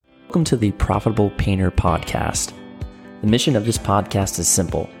Welcome to the Profitable Painter Podcast. The mission of this podcast is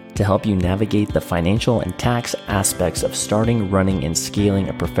simple: to help you navigate the financial and tax aspects of starting, running, and scaling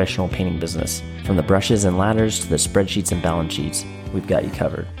a professional painting business. From the brushes and ladders to the spreadsheets and balance sheets, we've got you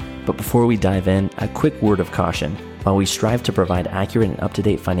covered. But before we dive in, a quick word of caution. While we strive to provide accurate and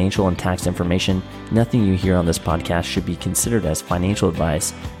up-to-date financial and tax information, nothing you hear on this podcast should be considered as financial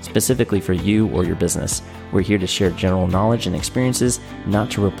advice specifically for you or your business. We're here to share general knowledge and experiences,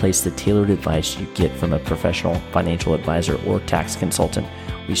 not to replace the tailored advice you get from a professional financial advisor or tax consultant.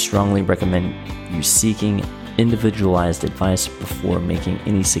 We strongly recommend you seeking individualized advice before making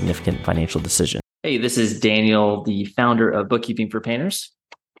any significant financial decision. Hey, this is Daniel, the founder of Bookkeeping for Painters.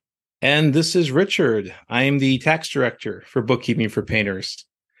 And this is Richard. I am the tax director for Bookkeeping for Painters.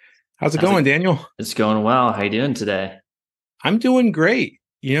 How's it going, Daniel? It's going well. How you doing today? I'm doing great.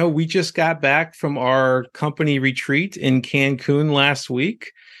 You know, we just got back from our company retreat in Cancun last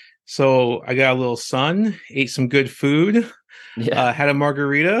week. So I got a little sun, ate some good food, had a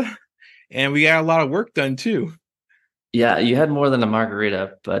margarita, and we got a lot of work done too. Yeah, you had more than a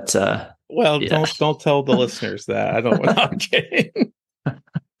margarita, but don't tell the listeners that. I don't. I'm kidding.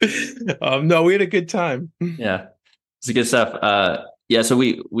 No, we had a good time. Yeah, it's good stuff. So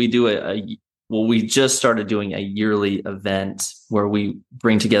we do we just started doing a yearly event where we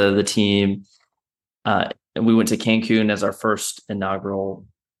bring together the team, and we went to Cancun as our first inaugural,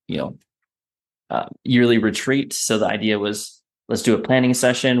 yearly retreat. So the idea was, let's do a planning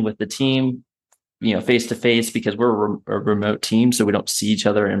session with the team, face to face, because we're a remote team, so we don't see each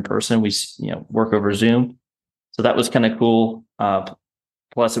other in person. We work over Zoom, so that was kind of cool.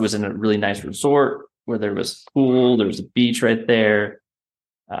 Plus, it was in a really nice resort where there was a pool, there was a beach right there.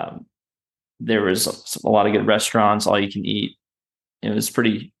 There was a lot of good restaurants, all you can eat. It was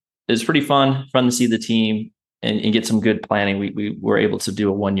pretty fun to see the team and get some good planning. We were able to do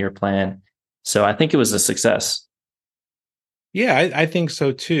a 1-year plan. So I think it was a success. Yeah, I think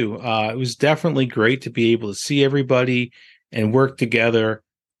so too. It was definitely great to be able to see everybody and work together.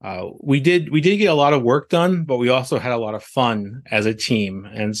 We did get a lot of work done, but we also had a lot of fun as a team.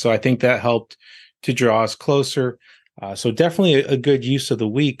 And so I think that helped to draw us closer. So definitely a good use of the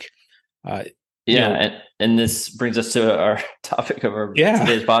week. And this brings us to our topic of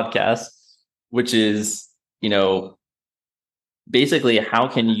today's podcast, which is, basically how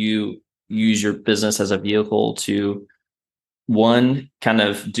can you use your business as a vehicle to, one, kind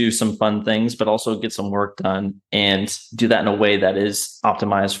of do some fun things, but also get some work done and do that in a way that is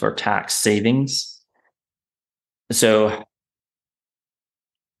optimized for tax savings. So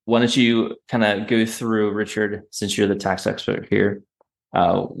why don't you kind of go through, Richard, since you're the tax expert here,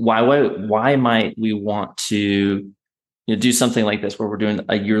 why might we want to do something like this where we're doing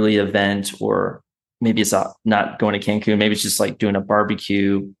a yearly event, or maybe it's not going to Cancun, maybe it's just like doing a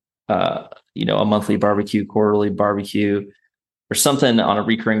barbecue, a monthly barbecue, quarterly barbecue, or something on a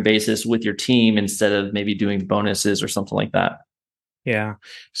recurring basis with your team instead of maybe doing bonuses or something like that. Yeah.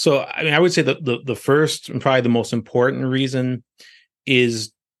 So, I would say the first and probably the most important reason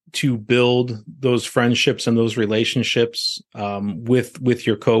is to build those friendships and those relationships with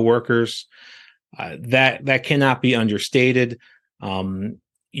your coworkers. That cannot be understated.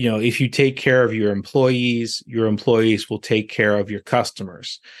 If you take care of your employees will take care of your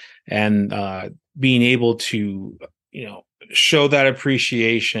customers, and being able to show that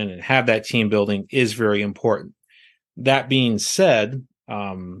appreciation and have that team building is very important. That being said,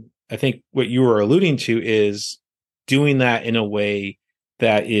 I think what you were alluding to is doing that in a way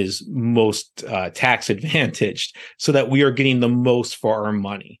that is most tax advantaged, so that we are getting the most for our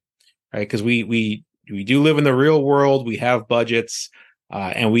money, right? Because we do live in the real world. We have budgets,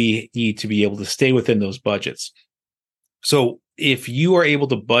 and we need to be able to stay within those budgets. So if you are able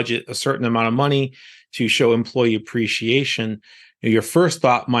to budget a certain amount of money to show employee appreciation, your first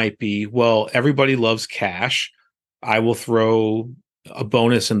thought might be, well, everybody loves cash. I will throw a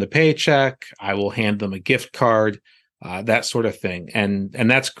bonus in the paycheck. I will hand them a gift card, that sort of thing. And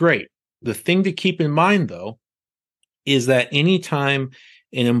that's great. The thing to keep in mind, though, is that anytime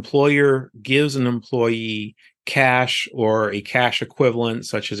an employer gives an employee cash or a cash equivalent,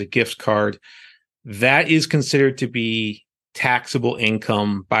 such as a gift card, that is considered to be taxable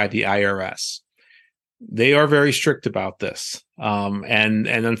income by the IRS. They are very strict about this. And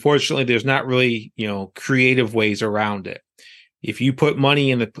unfortunately, there's not really, creative ways around it. If you put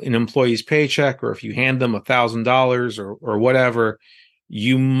money in an employee's paycheck, or if you hand them $1,000 or whatever,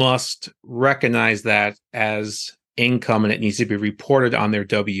 you must recognize that as income, and it needs to be reported on their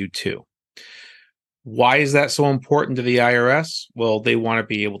W-2. Why is that so important to the IRS? Well, they want to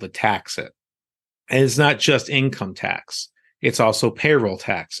be able to tax it. And it's not just income tax. it's also payroll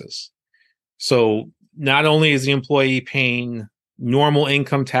taxes. So not only is the employee paying normal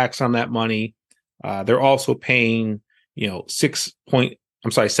income tax on that money, they're also paying,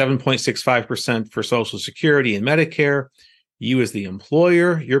 7.65% for Social Security and Medicare. You as the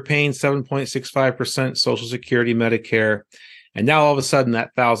employer, you're paying 7.65% Social Security, Medicare. And now all of a sudden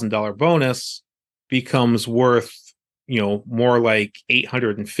that $1,000 bonus becomes worth, more like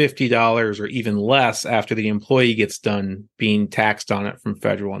 $850 or even less after the employee gets done being taxed on it from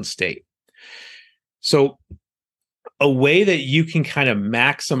federal and state. So a way that you can kind of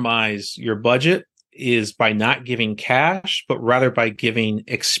maximize your budget is by not giving cash, but rather by giving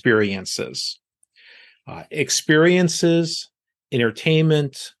experiences. Experiences,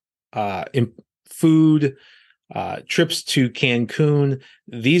 entertainment, food, trips to Cancun.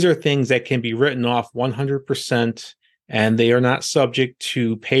 These are things that can be written off 100%, and they are not subject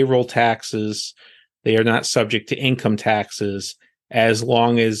to payroll taxes. They are not subject to income taxes, as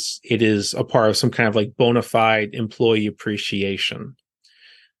long as it is a part of some kind of like bona fide employee appreciation.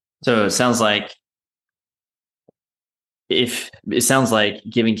 So it sounds like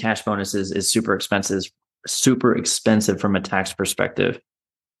giving cash bonuses is super expensive from a tax perspective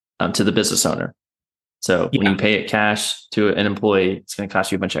to the business owner. So when you pay it cash to an employee, it's going to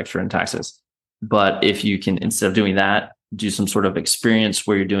cost you a bunch extra in taxes. But if you can, instead of doing that, do some sort of experience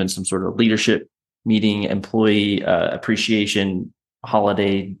where you're doing some sort of leadership meeting, employee appreciation,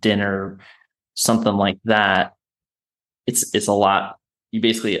 holiday dinner, something like that, it's a lot. You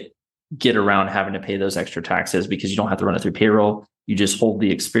basically get around having to pay those extra taxes because you don't have to run it through payroll. You just hold the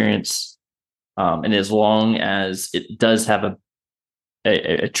experience. And as long as it does have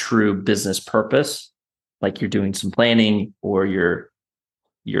a true business purpose, like you're doing some planning or you're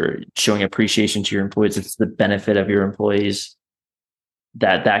showing appreciation to your employees, it's the benefit of your employees,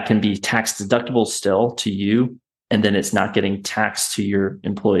 that can be tax deductible still to you, and then it's not getting taxed to your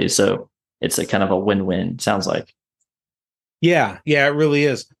employees. So it's a kind of a win-win, sounds like. Yeah, it really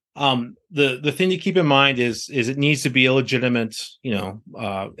is. The thing to keep in mind is it needs to be a legitimate,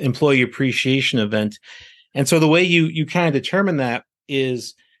 employee appreciation event. And so the way you kind of determine that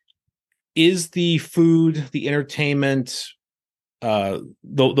is the food, the entertainment, the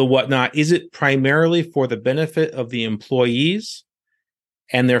whatnot, is it primarily for the benefit of the employees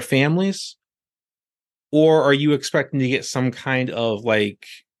and their families? Or are you expecting to get some kind of like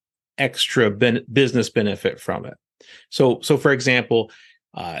extra business benefit from it? So for example,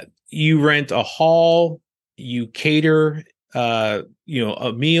 you rent a hall, you cater, a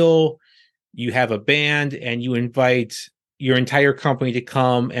meal, you have a band, and you invite your entire company to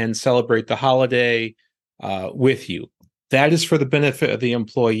come and celebrate the holiday with you. That is for the benefit of the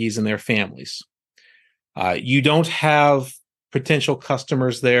employees and their families. You don't have potential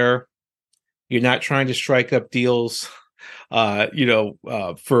customers there. You're not trying to strike up deals,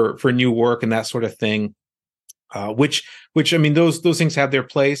 for new work and that sort of thing. Which I mean, those things have their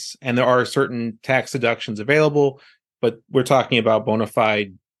place, and there are certain tax deductions available, but we're talking about bona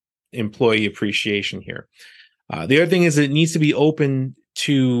fide employee appreciation here. The other thing is that it needs to be open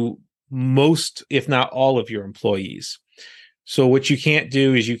to most, if not all, of your employees. So what you can't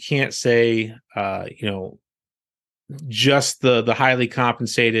do is you can't say, just the highly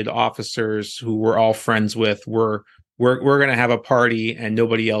compensated officers who we're all friends with, we're going to have a party and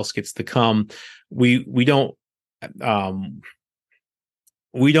nobody else gets to come. We don't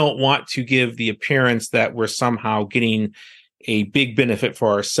want to give the appearance that we're somehow getting a big benefit for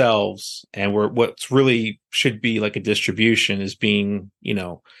ourselves, and what's really should be like a distribution is being,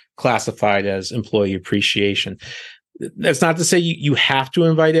 classified as employee appreciation. That's not to say you have to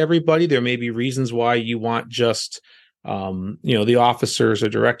invite everybody. There may be reasons why you want just, the officers or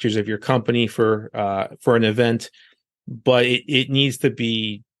directors of your company for an event, but it needs to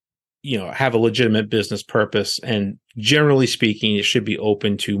be, have a legitimate business purpose. And generally speaking, it should be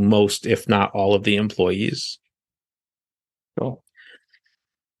open to most, if not all, of the employees. Cool.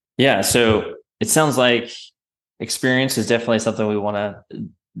 Yeah. So it sounds like experience is definitely something we want to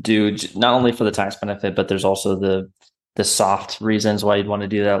do, not only for the tax benefit, but there's also the soft reasons why you'd want to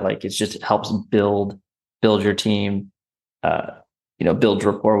do that. Like it helps build your team, build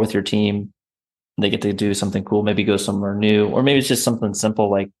rapport with your team. They get to do something cool, maybe go somewhere new, or maybe it's just something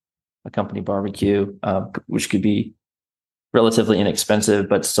simple like a company barbecue, which could be relatively inexpensive,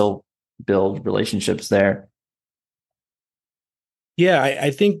 but still build relationships there. Yeah,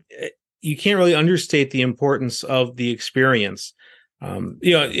 I think you can't really understate the importance of the experience.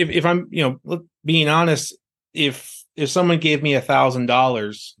 If I'm, being honest, if someone gave me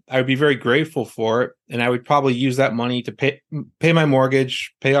 $1,000, I would be very grateful for it, and I would probably use that money to pay my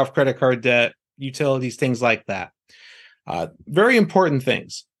mortgage, pay off credit card debt, utilities, things like that. Very important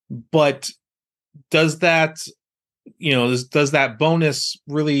things. But does that, does that bonus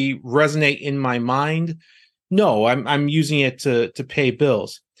really resonate in my mind? No, I'm using it to pay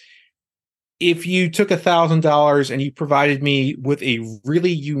bills. If you took $1,000 and you provided me with a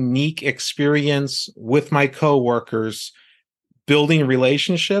really unique experience with my coworkers, building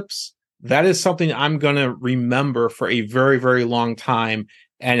relationships, that is something I'm going to remember for a very, very long time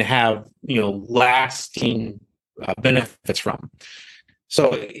and have, lasting benefits from.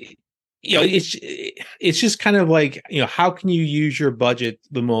 So, it's just kind of like, how can you use your budget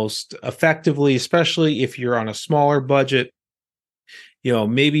the most effectively, especially if you're on a smaller budget?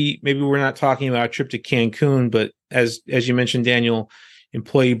 Maybe we're not talking about a trip to Cancun, but as you mentioned, Daniel,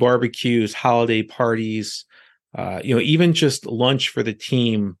 employee barbecues, holiday parties, even just lunch for the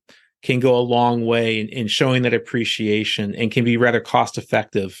team can go a long way in showing that appreciation and can be rather cost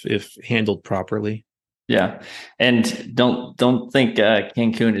effective if handled properly. Yeah. And don't think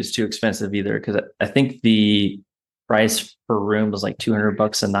Cancun is too expensive either, because I think the price per room was like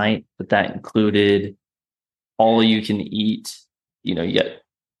 $200 a night, but that included all you can eat. You get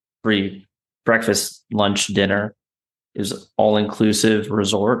free breakfast, lunch, dinner. It was all inclusive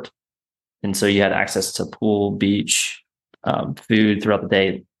resort. And so you had access to pool, beach, food throughout the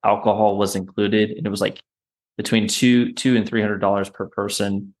day. Alcohol was included, and it was like between $200 and $300 per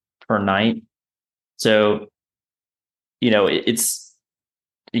person per night. So, it's,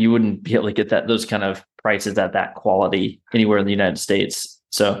 you wouldn't be able to get those kind of prices at that quality anywhere in the United States.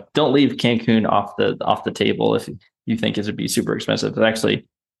 So don't leave Cancun off the table if you think it would be super expensive. But actually,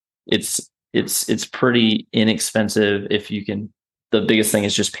 it's pretty inexpensive if you can. The biggest thing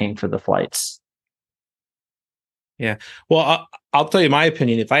is just paying for the flights. Yeah. Well, I'll tell you my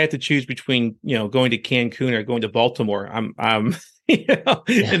opinion. If I had to choose between, going to Cancun or going to Baltimore, I'm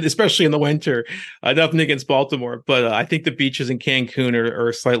and especially in the winter, nothing against Baltimore, but I think the beaches in Cancun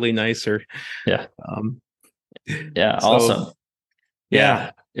are slightly nicer. Yeah. Awesome.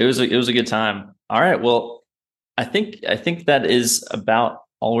 Yeah. It was a good time. All right. Well, I think that is about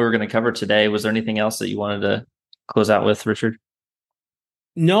all we were going to cover today. Was there anything else that you wanted to close out with, Richard?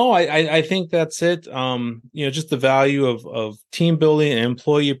 No, I think that's it. Just the value of team building and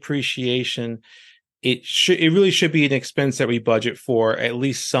employee appreciation. It really should be an expense that we budget for, at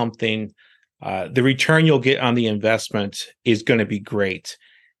least something. The return you'll get on the investment is going to be great.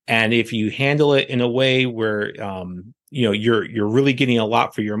 And if you handle it in a way where, you're really getting a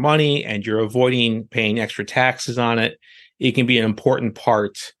lot for your money and you're avoiding paying extra taxes on it, it can be an important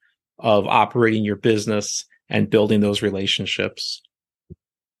part of operating your business and building those relationships.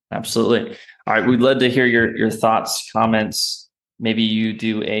 Absolutely. All right. We'd love to hear your thoughts, comments. Maybe you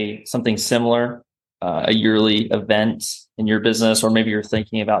do something similar, a yearly event in your business, or maybe you're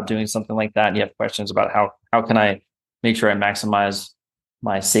thinking about doing something like that and you have questions about how can I make sure I maximize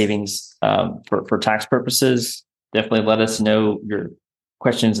my savings for tax purposes. Definitely let us know your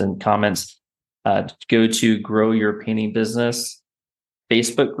questions and comments. Go to Grow Your Painting Business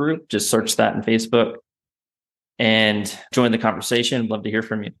Facebook group. Just search that in Facebook and join the conversation. Love to hear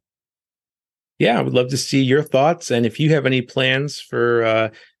from you. Yeah, I would love to see your thoughts. And if you have any plans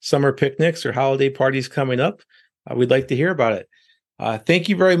for summer picnics or holiday parties coming up, we'd like to hear about it. Thank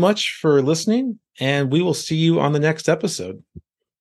you very much for listening, and we will see you on the next episode.